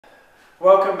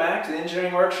Welcome back to the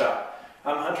Engineering Workshop.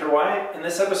 I'm Hunter White. In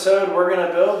this episode, we're going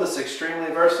to build this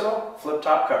extremely versatile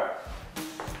flip-top car.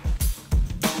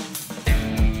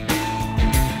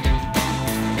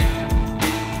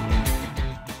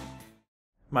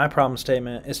 My problem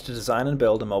statement is to design and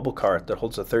build a mobile cart that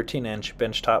holds a 13-inch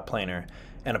benchtop planer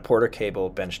and a Porter cable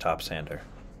benchtop sander.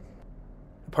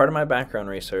 As part of my background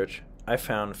research, I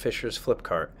found Fisher's flip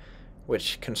cart,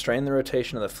 which constrained the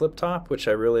rotation of the flip top, which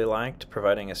I really liked,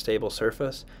 providing a stable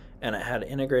surface, and it had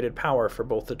integrated power for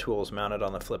both the tools mounted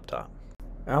on the flip top.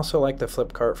 I also like the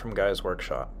flip cart from Guy's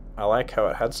Workshop. I like how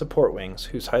it had support wings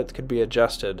whose height could be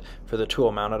adjusted for the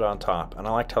tool mounted on top, and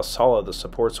I liked how solid the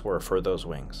supports were for those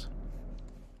wings.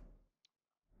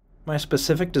 My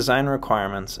specific design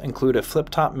requirements include a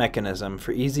flip-top mechanism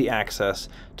for easy access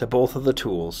to both of the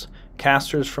tools,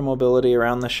 casters for mobility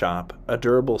around the shop, a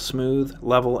durable, smooth,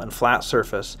 level, and flat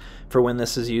surface for when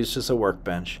this is used as a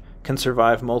workbench, can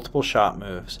survive multiple shop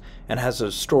moves, and has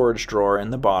a storage drawer in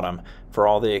the bottom for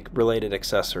all the related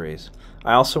accessories.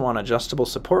 I also want adjustable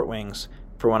support wings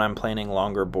for when I'm planing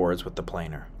longer boards with the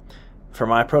planer. For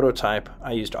my prototype,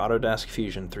 I used Autodesk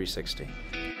Fusion 360.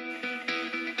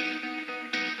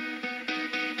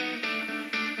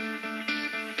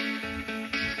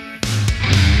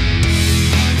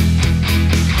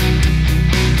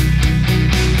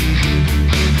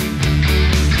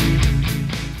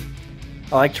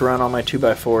 I like to run all my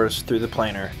 2x4s through the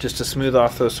planer just to smooth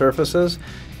off those surfaces,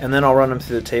 and then I'll run them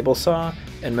through the table saw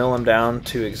and mill them down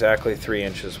to exactly 3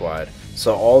 inches wide.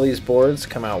 So all these boards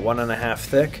come out 1.5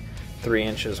 thick, 3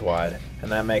 inches wide, and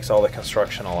that makes all the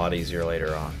construction a lot easier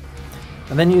later on.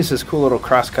 I then use this cool little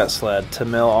crosscut sled to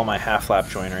mill all my half-lap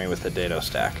joinery with the dado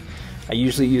stack. I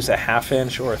usually use a 1/2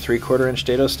 inch or a 3/4 inch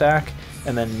dado stack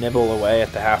and then nibble away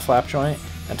at the half-lap joint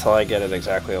until I get it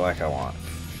exactly like I want.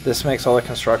 This makes all the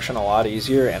construction a lot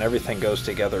easier, and everything goes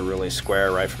together really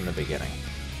square right from the beginning.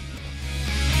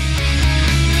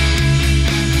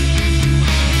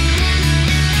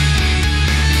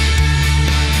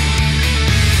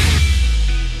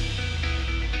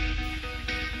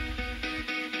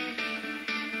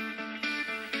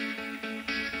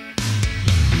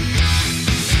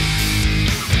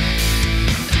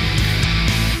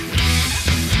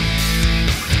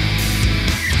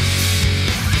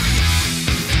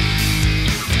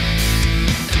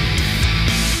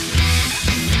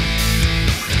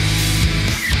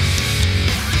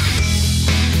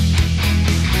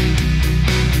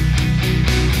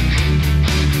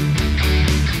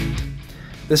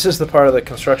 This is the part of the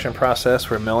construction process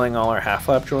where milling all our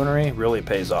half-lap joinery really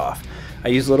pays off. I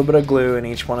use a little bit of glue in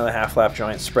each one of the half-lap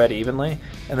joints spread evenly,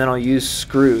 and then I'll use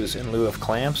screws in lieu of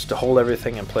clamps to hold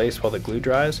everything in place while the glue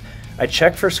dries. I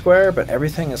check for square, but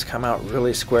everything has come out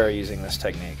really square using this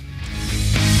technique.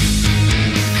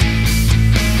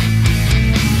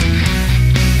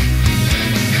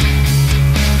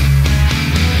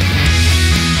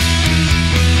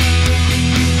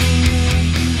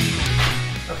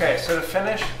 Okay, so to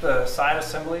finish the side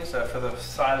assemblies for the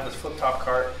side of this flip-top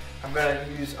cart, I'm going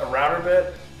to use a router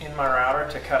bit in my router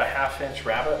to cut a 1/2 inch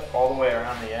rabbet all the way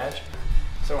around the edge.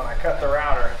 So when I cut the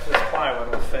router, this plywood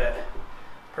will fit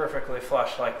perfectly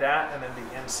flush like that, and then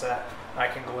the inset I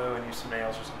can glue and use some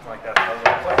nails or something like that to hold it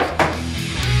in place.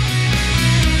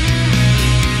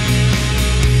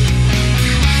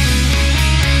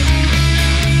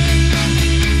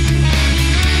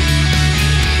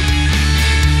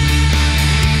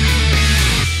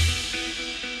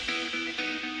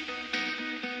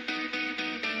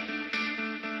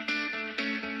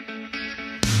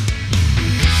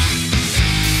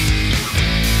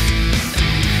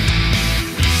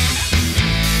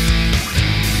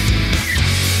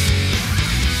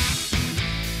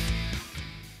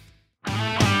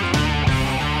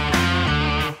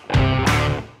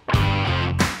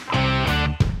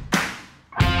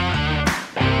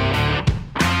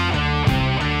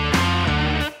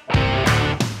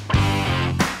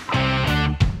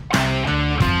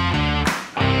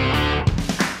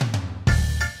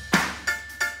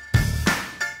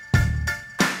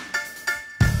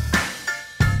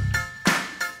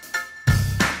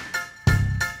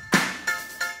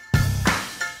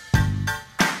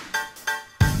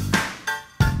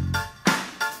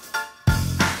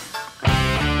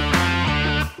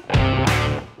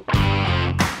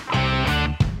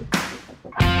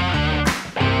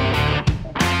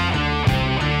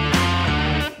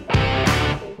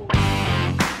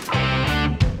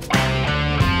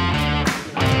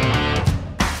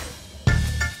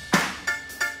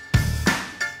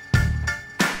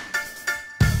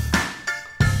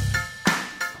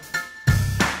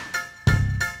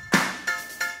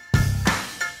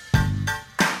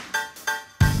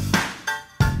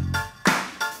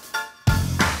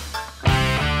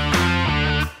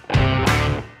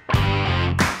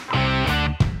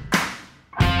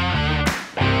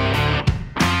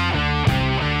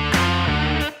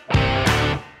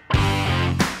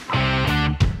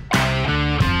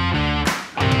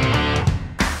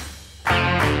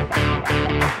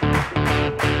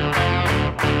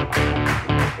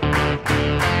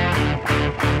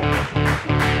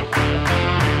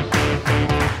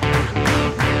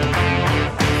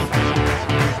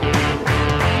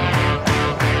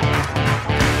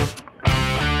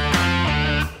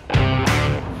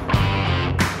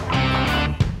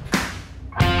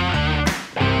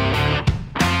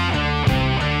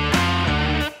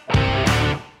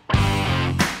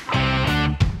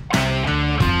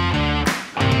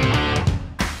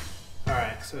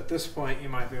 this point you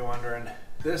might be wondering,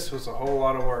 this was a whole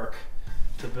lot of work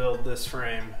to build this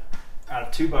frame out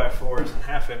of 2x4s and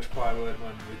 1/2-inch plywood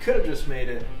when we could have just made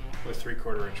it with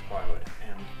 3/4-inch plywood.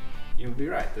 And you would be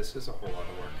right, this is a whole lot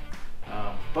of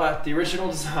work. But the original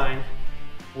design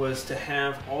was to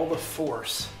have all the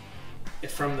force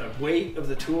from the weight of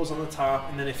the tools on the top,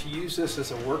 and then if you use this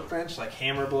as a workbench, like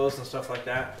hammer blows and stuff like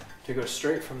that, to go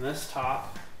straight from this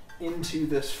top into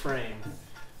this frame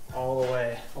all the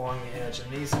way along the edge.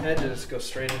 And these edges go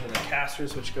straight into the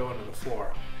casters, which go into the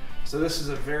floor. So this is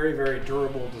a very, very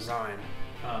durable design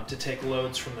to take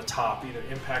loads from the top, either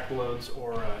impact loads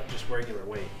or just regular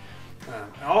weight.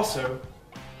 Also,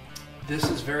 this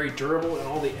is very durable and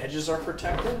all the edges are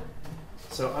protected.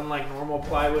 So unlike normal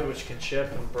plywood, which can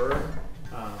chip and burr,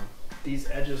 these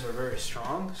edges are very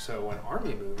strong. So when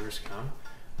army movers come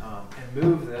and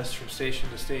move this from station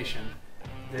to station,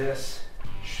 this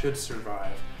should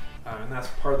survive. And that's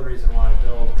part of the reason why I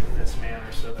build in this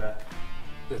manner, so that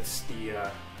it's the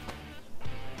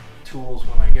tools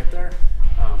when I get there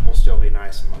will still be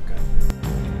nice and look good.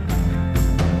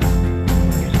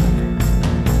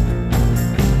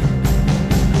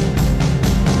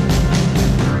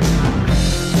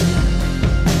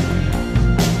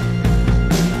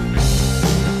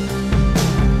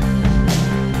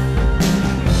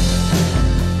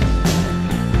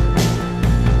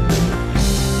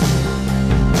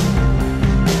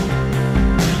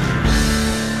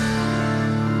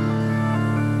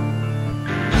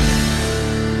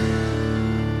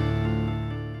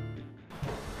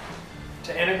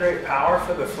 To integrate power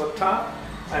for the flip top,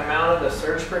 I mounted a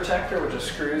surge protector, which just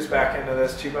screws back into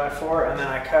this 2x4, and then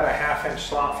I cut a 1/2-inch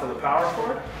slot for the power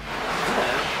cord.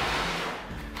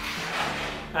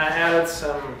 I added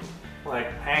some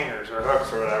like hangers or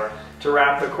hooks or whatever to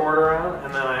wrap the cord around,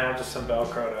 and then I have just some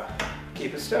Velcro to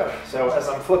keep it stowed. So as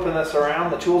I'm flipping this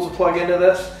around, the tools will plug into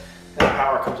this, and the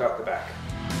power comes out the back.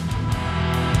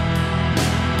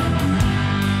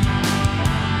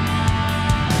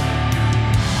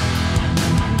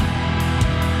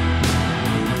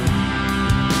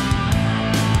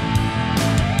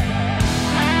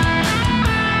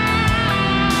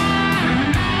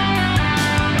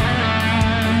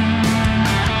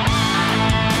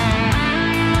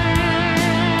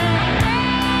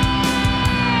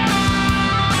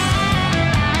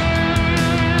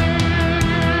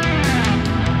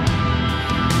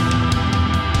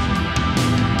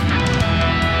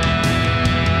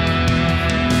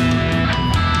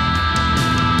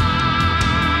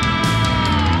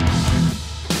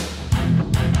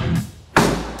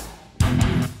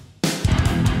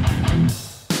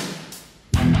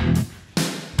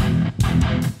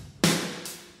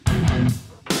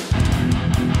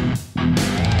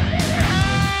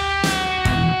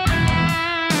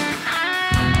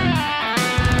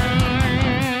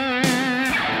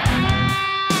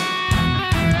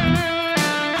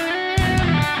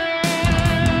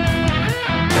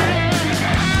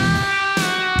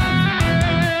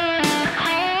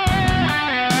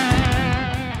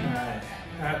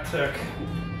 Took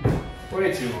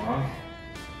way too long,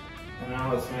 and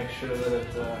now let's make sure that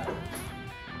it will.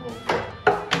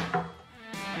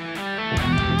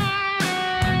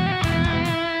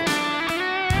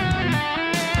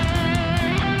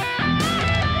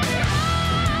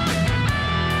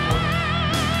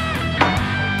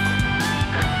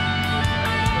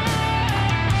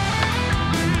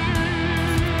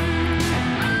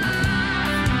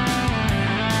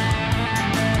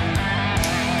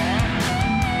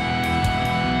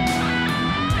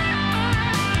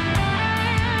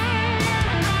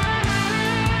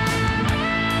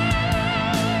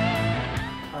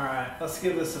 Let's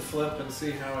give this a flip and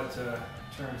see how it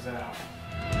turns out.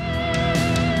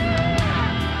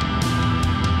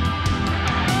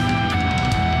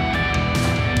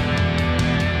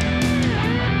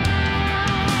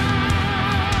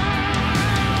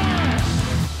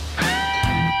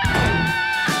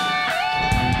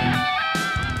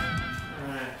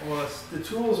 Alright, well the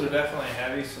tools are definitely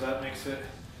heavy, so that makes it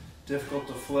difficult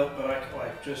to flip, but I can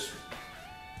like just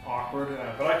awkward,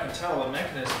 but I can tell the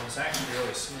mechanism is actually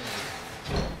really smooth.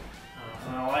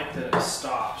 And I like that it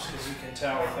stops, because you can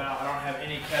tell without, I don't have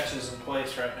any catches in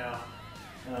place right now.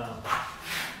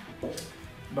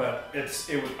 But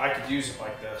I could use it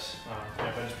like this.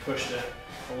 If I just pushed it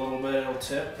a little bit, it'll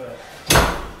tip, but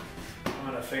I'm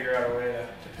going to figure out a way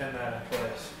to pin that in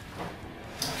place.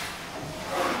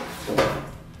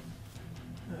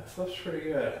 It flips pretty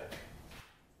good.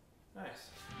 Nice.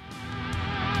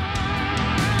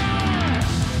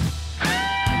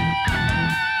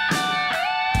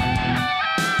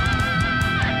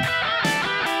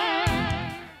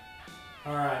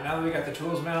 Now that we got the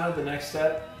tools mounted, the next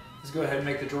step is go ahead and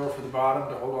make the drawer for the bottom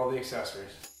to hold all the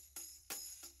accessories.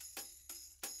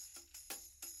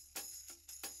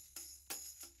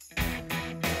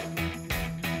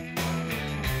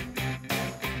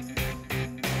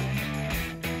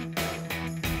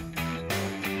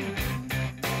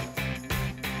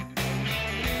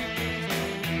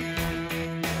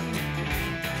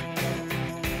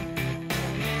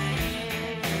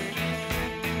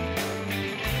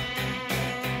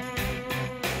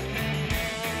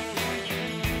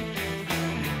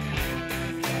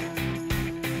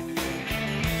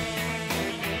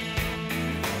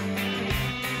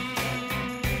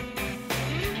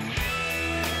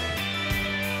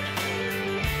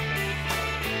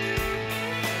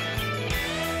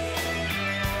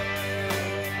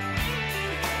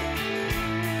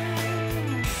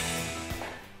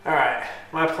 Alright,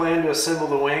 my plan to assemble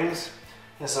the wings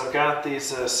is I've got these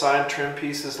side trim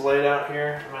pieces laid out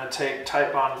here. I'm going to take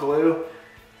Titebond glue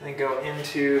and then go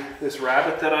into this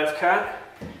rabbet that I've cut.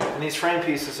 And these frame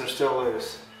pieces are still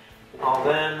loose. I'll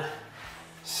then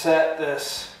set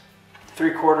this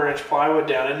 3/4 inch plywood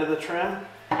down into the trim.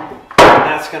 And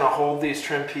that's going to hold these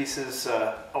trim pieces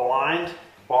aligned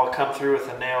while I come through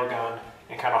with a nail gun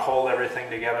and kind of hold everything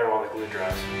together while the glue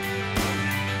dries.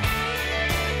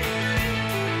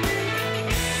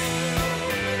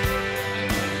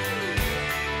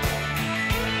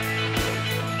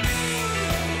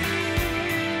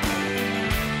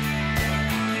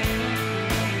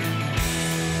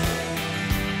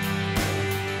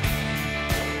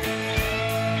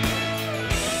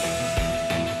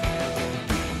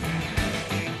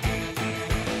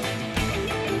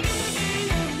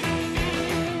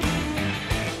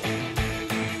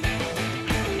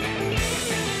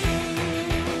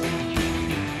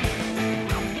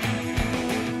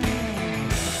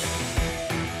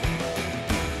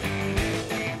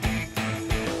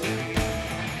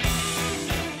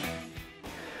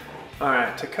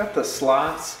 Alright, to cut the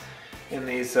slots in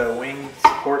these wing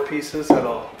support pieces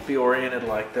that'll be oriented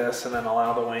like this and then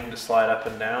allow the wing to slide up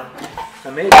and down,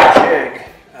 I made a jig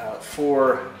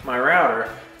for my router,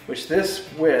 which this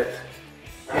width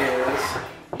is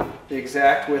the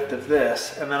exact width of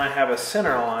this, and then I have a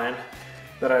center line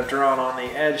that I've drawn on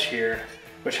the edge here,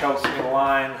 which helps me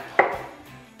align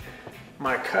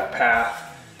my cut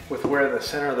path with where the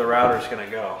center of the router is going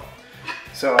to go.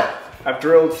 So I've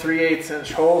drilled 3/8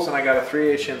 inch holes and I got a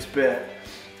 3/8 inch bit.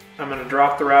 I'm going to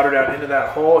drop the router down into that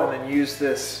hole and then use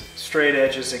this straight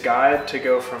edge as a guide to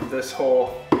go from this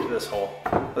hole to this hole.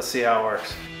 Let's see how it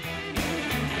works.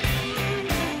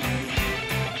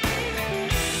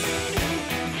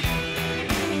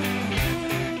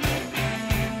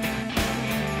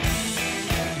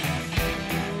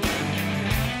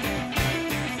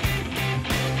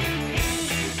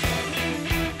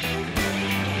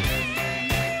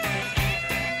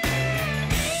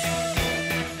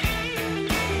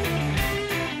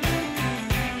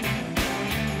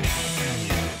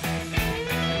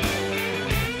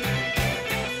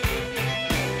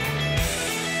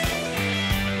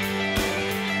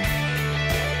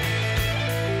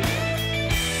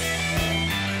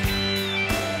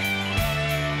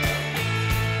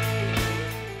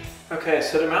 Okay,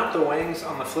 so to mount the wings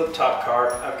on the flip top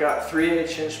cart, I've got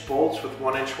 3/8 inch bolts with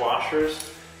 1 inch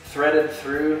washers threaded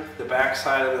through the back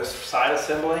side of this side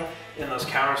assembly in those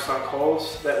countersunk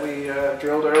holes that we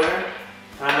drilled earlier.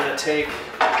 I'm going to take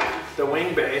the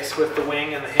wing base with the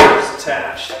wing and the hinges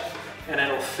attached, and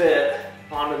it'll fit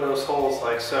onto those holes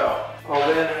like so.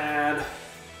 I'll then add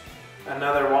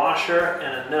another washer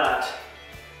and a nut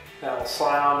that will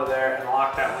slide onto there and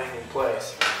lock that wing in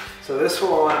place. So this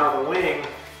will allow the wing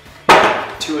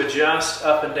to adjust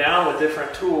up and down with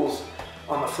different tools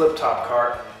on the flip top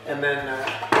cart, and then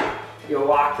you'll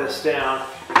lock this down,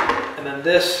 and then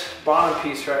this bottom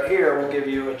piece right here will give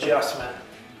you adjustment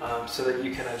so that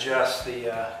you can adjust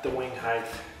the wing height.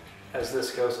 As this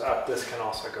goes up, this can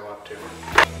also go up too.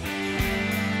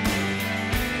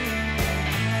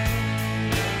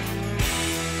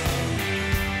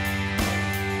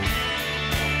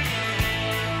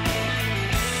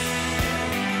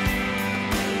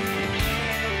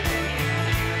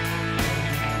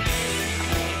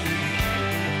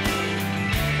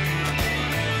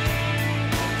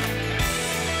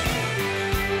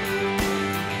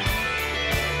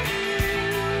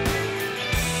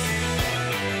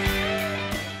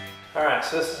 Alright,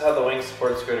 so this is how the wing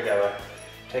supports go together.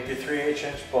 Take your 3/8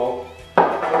 inch bolt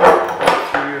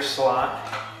through your slot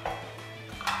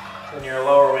and your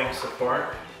lower wing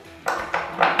support.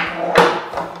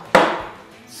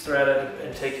 It's threaded,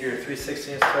 and take your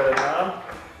 3/16 threaded knob.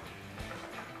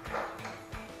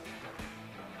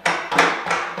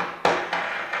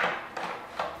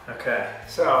 Okay,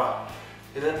 so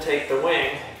you then take the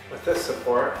wing with this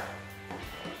support,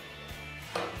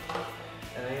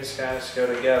 and these guys go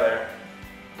together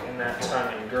in that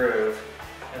tongue and groove,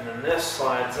 and then this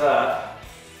slides up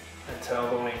until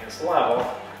the wing is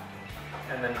level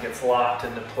and then gets locked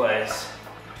into place,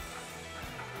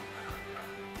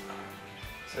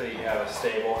 so you have a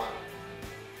stable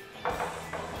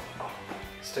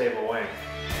wing.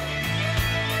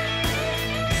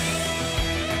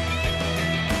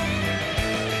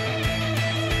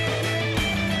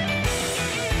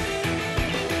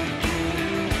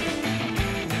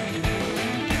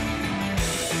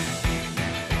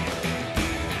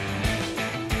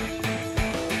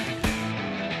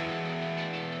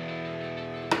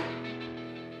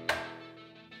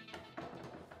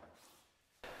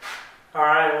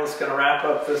 Alright, well, it's going to wrap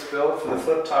up this build for the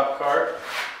flip top cart.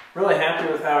 Really happy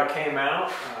with how it came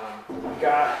out. We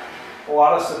got a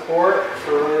lot of support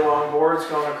for really long boards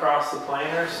going across the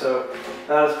planer, so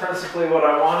that is principally what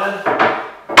I wanted.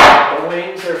 The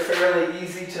wings are fairly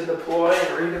easy to deploy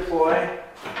and redeploy.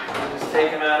 Just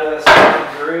take them out of this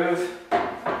groove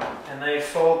and they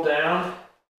fold down.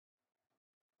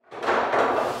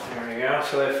 There we go,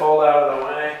 so they fold out of the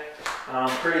way.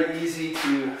 Pretty easy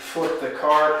to flip the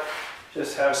cart.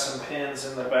 Just have some pins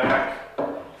in the back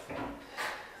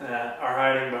that are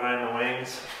hiding behind the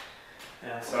wings.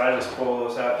 And so I just pull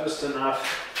those out just enough.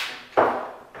 There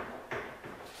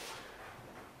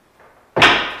we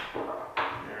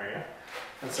go.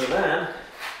 And so then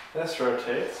this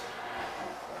rotates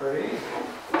pretty easy.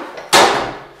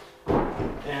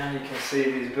 And you can see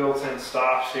these built-in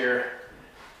stops here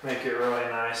make it really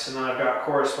nice. And then I've got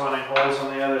corresponding holes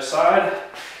on the other side.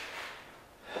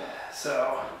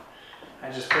 So I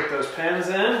just put those pins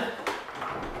in, and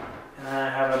then I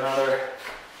have another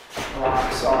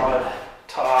rock solid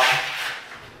top.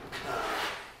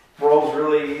 Rolls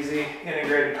really easy,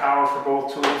 integrated power for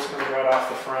both tools coming right off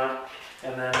the front,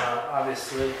 and then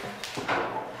obviously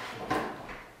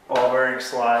ball bearing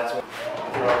slides with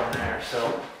throw in there.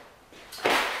 So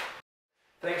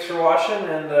thanks for watching,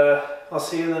 and I'll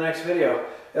see you in the next video.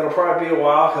 It'll probably be a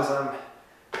while because I'm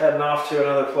heading off to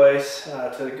another place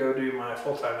to go do my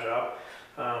full-time job.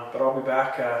 But I'll be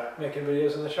back making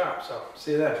videos in the shop, so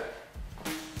see you then.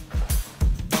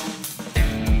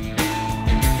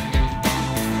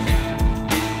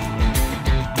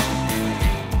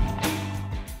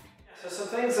 So some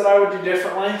things that I would do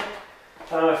differently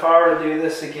if I were to do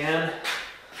this again.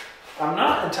 I'm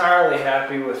not entirely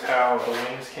happy with how the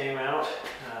wings came out.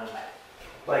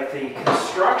 Like the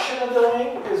construction of the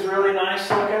wing is really nice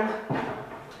looking.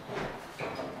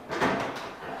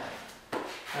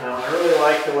 I really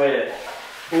like the way it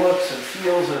looks and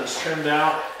feels and it's trimmed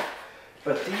out.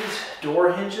 But these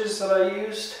door hinges that I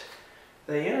used,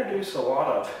 they introduce a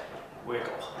lot of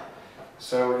wiggle.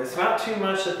 So it's not too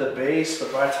much at the base,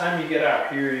 but by the time you get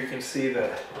out here, you can see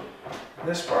that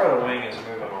this part of the wing is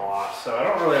moving a lot. So I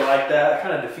don't really like that. It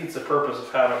kind of defeats the purpose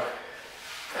of having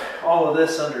all of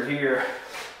this under here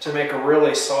to make a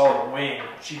really solid wing,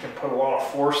 which you can put a lot of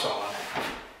force on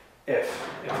if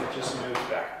it just moves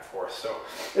back and forth. So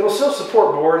it'll still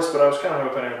support boards, but I was kind of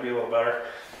hoping it would be a little better.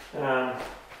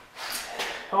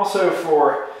 Also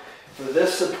for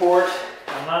this support,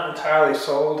 I'm not entirely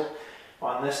sold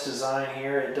on this design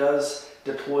here. It does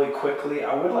deploy quickly.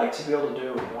 I would like to be able to do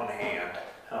it with one hand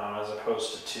as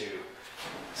opposed to two.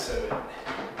 So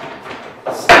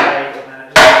it's tight and then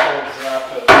it just folds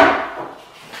up and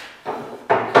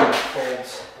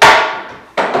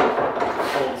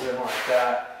folds in like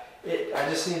that. I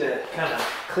just need to kind of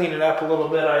clean it up a little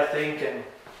bit, I think, and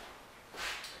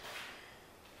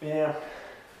yeah,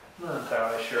 I'm not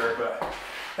entirely sure, but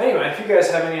anyway, if you guys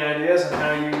have any ideas on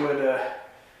how you would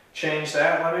change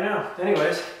that, let me know.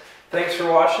 Anyways, thanks for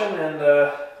watching, and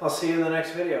I'll see you in the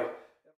next video.